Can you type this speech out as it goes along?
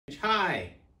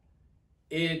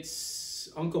It's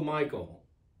Uncle Michael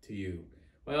to you.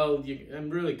 Well, I'm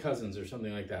really cousins or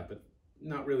something like that, but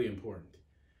not really important.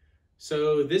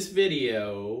 So this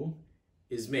video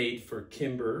is made for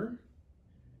Kimber,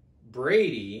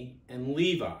 Brady, and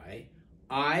Levi.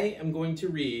 I am going to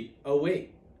read, oh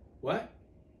wait, what?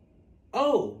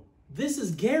 Oh, this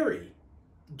is Gary.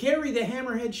 Gary the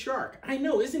Hammerhead Shark. I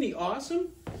know, isn't he awesome?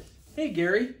 Hey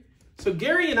Gary. So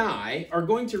Gary and I are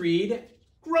going to read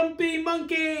Grumpy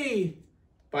Monkey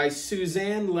by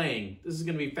Suzanne Lang. This is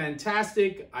going to be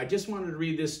fantastic. I just wanted to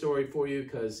read this story for you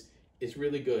because it's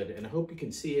really good, and I hope you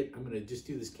can see it. I'm going to just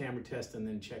do this camera test and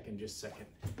then check in just a second.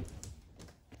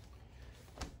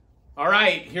 All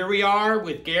right, here we are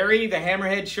with Gary, the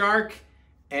Hammerhead Shark,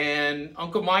 and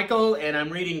Uncle Michael, and I'm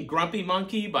reading Grumpy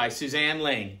Monkey by Suzanne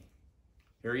Lang.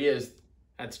 Here he is.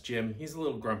 That's Jim. He's a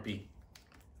little grumpy.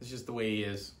 It's just the way he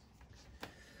is.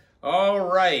 All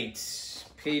right,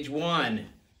 page 1.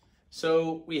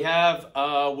 So we have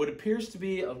what appears to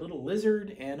be a little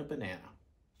lizard and a banana.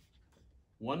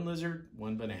 One lizard,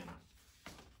 one banana.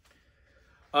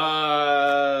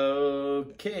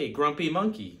 Okay, Grumpy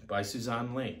Monkey by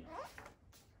Suzanne Lang.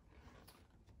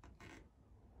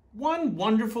 One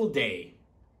wonderful day,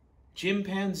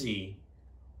 Chimpanzee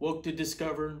woke to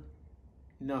discover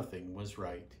nothing was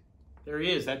right. There he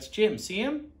is, that's Jim. See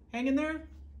him hanging there?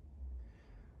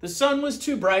 The sun was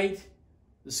too bright,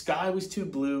 the sky was too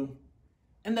blue,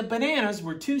 and the bananas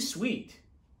were too sweet.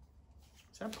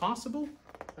 Is that possible?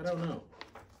 I don't know.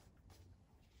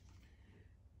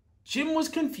 Jim was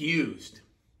confused.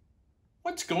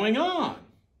 What's going on?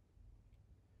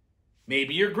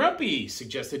 Maybe you're grumpy,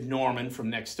 suggested Norman from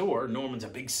next door. Norman's a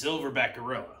big silverback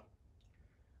gorilla.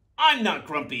 I'm not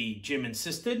grumpy, Jim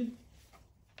insisted.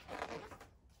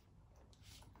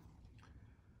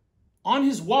 On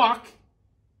his walk,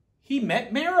 he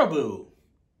met Marabou.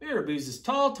 Marabou's this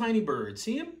tall, tiny bird.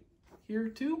 See him here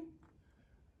too?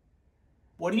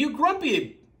 What are you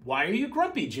grumpy? Why are you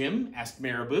grumpy, Jim? Asked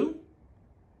Marabou.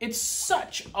 It's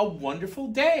such a wonderful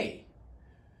day.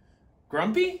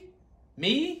 Grumpy?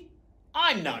 Me?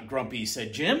 I'm not grumpy,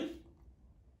 said Jim.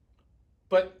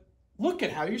 But look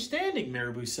at how you're standing,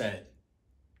 Marabou said.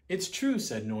 It's true,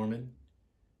 said Norman.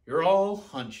 You're all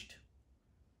hunched.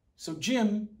 So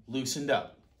Jim loosened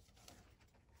up.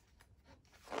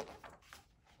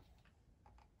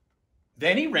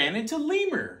 Then he ran into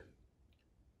Lemur.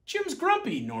 Jim's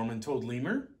grumpy, Norman told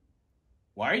Lemur.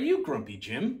 Why are you grumpy,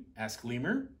 Jim? Asked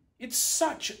Lemur. It's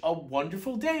such a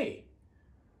wonderful day.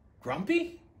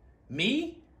 Grumpy?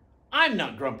 Me? I'm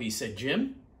not grumpy, said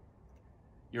Jim.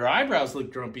 Your eyebrows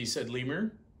look grumpy, said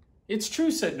Lemur. It's true,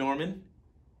 said Norman.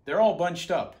 They're all bunched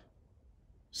up.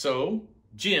 So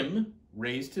Jim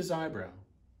raised his eyebrow.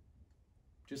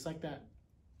 Just like that.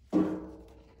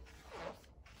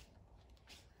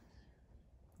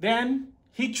 Then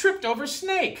he tripped over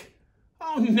Snake.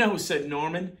 Oh no, said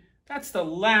Norman. That's the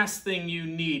last thing you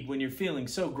need when you're feeling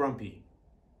so grumpy.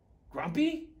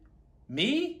 Grumpy?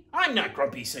 Me? I'm not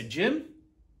grumpy, said Jim.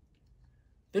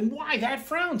 Then why that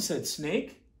frown, said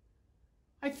Snake.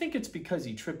 I think it's because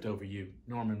he tripped over you,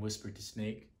 Norman whispered to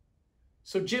Snake.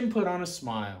 So Jim put on a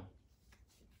smile.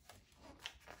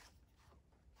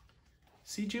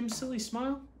 See Jim's silly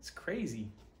smile? It's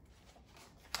crazy.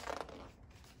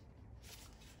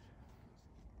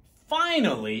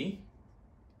 Finally,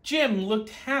 Jim looked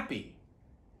happy,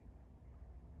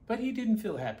 but he didn't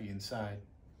feel happy inside.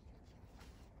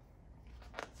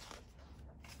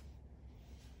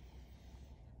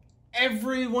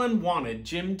 Everyone wanted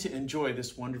Jim to enjoy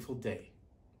this wonderful day.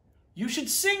 You should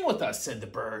sing with us, said the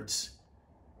birds.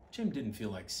 Jim didn't feel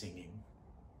like singing.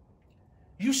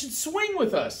 You should swing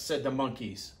with us, said the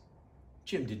monkeys.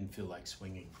 Jim didn't feel like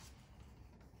swinging.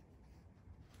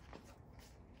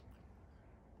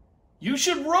 You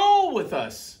should roll with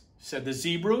us, said the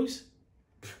zebras.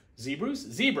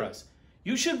 Zebras.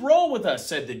 You should roll with us,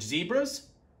 said the zebras.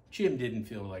 Jim didn't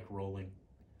feel like rolling.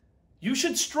 You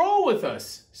should stroll with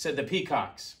us, said the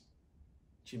peacocks.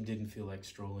 Jim didn't feel like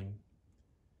strolling.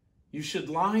 You should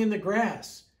lie in the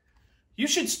grass. You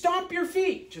should stomp your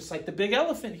feet, just like the big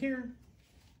elephant here.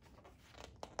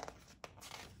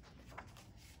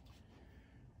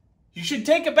 You should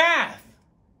take a bath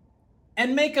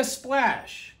and make a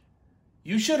splash.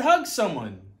 You should hug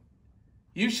someone.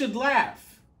 You should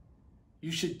laugh.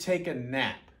 You should take a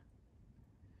nap.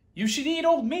 You should eat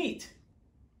old meat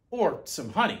or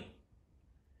some honey.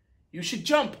 You should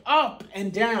jump up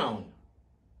and down.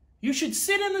 You should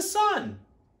sit in the sun.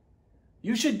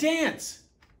 You should dance,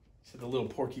 said the little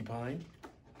porcupine.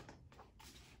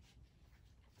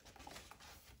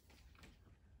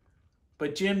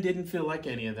 But Jim didn't feel like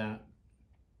any of that.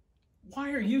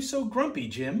 "Why are you so grumpy,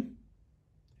 Jim?"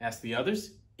 asked the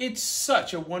others. "It's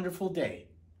such a wonderful day."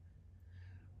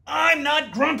 "I'm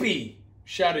not grumpy,"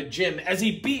 shouted Jim as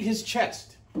he beat his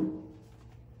chest.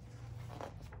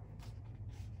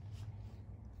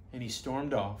 And he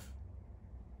stormed off.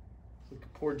 Look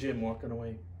at poor Jim walking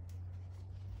away.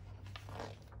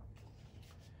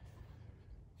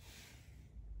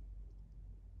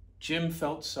 Jim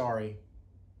felt sorry.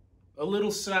 A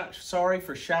little sorry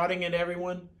for shouting at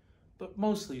everyone, but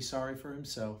mostly sorry for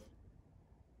himself.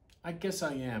 "I guess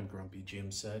I am grumpy,"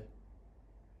 Jim said.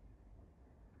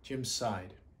 Jim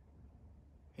sighed.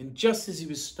 And just as he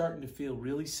was starting to feel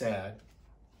really sad,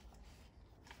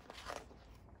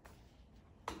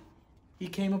 he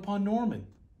came upon Norman.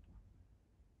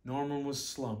 Norman was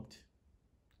slumped.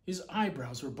 His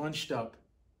eyebrows were bunched up,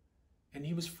 and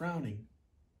he was frowning.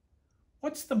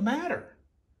 "What's the matter?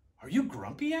 Are you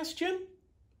grumpy?" asked Jim.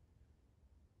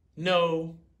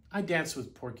 "No, I dance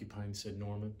with porcupines," said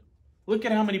Norman. "Look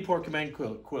at how many porcupine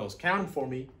quills. Count them for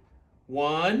me.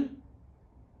 1,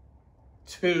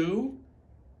 2,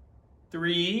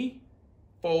 3,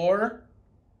 4,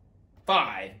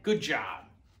 5. Good job."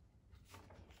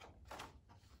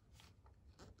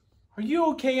 "Are you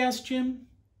okay?" asked Jim.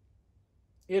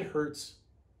 "It hurts,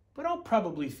 but I'll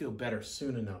probably feel better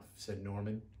soon enough," said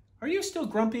Norman. "Are you still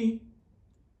grumpy?"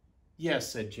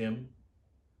 "Yes," said Jim,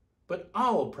 "but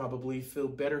I'll probably feel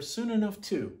better soon enough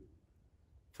too.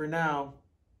 For now,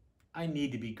 I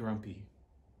need to be grumpy."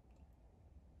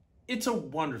 "It's a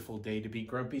wonderful day to be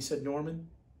grumpy," said Norman,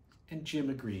 and Jim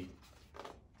agreed.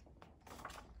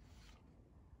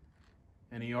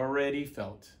 And he already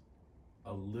felt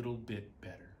a little bit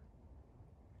better.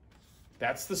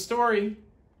 That's the story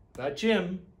about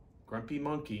Jim, Grumpy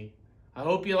Monkey. I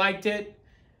hope you liked it.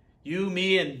 You,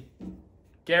 me, and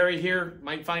Gary here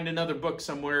might find another book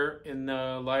somewhere in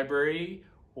the library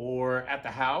or at the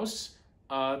house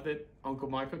that Uncle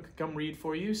Michael could come read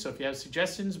for you. So if you have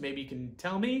suggestions, maybe you can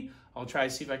tell me. I'll try to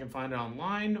see if I can find it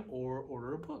online or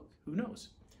order a book. Who knows?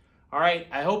 All right,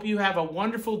 I hope you have a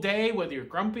wonderful day, whether you're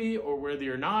grumpy or whether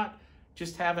you're not.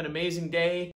 Just have an amazing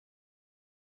day.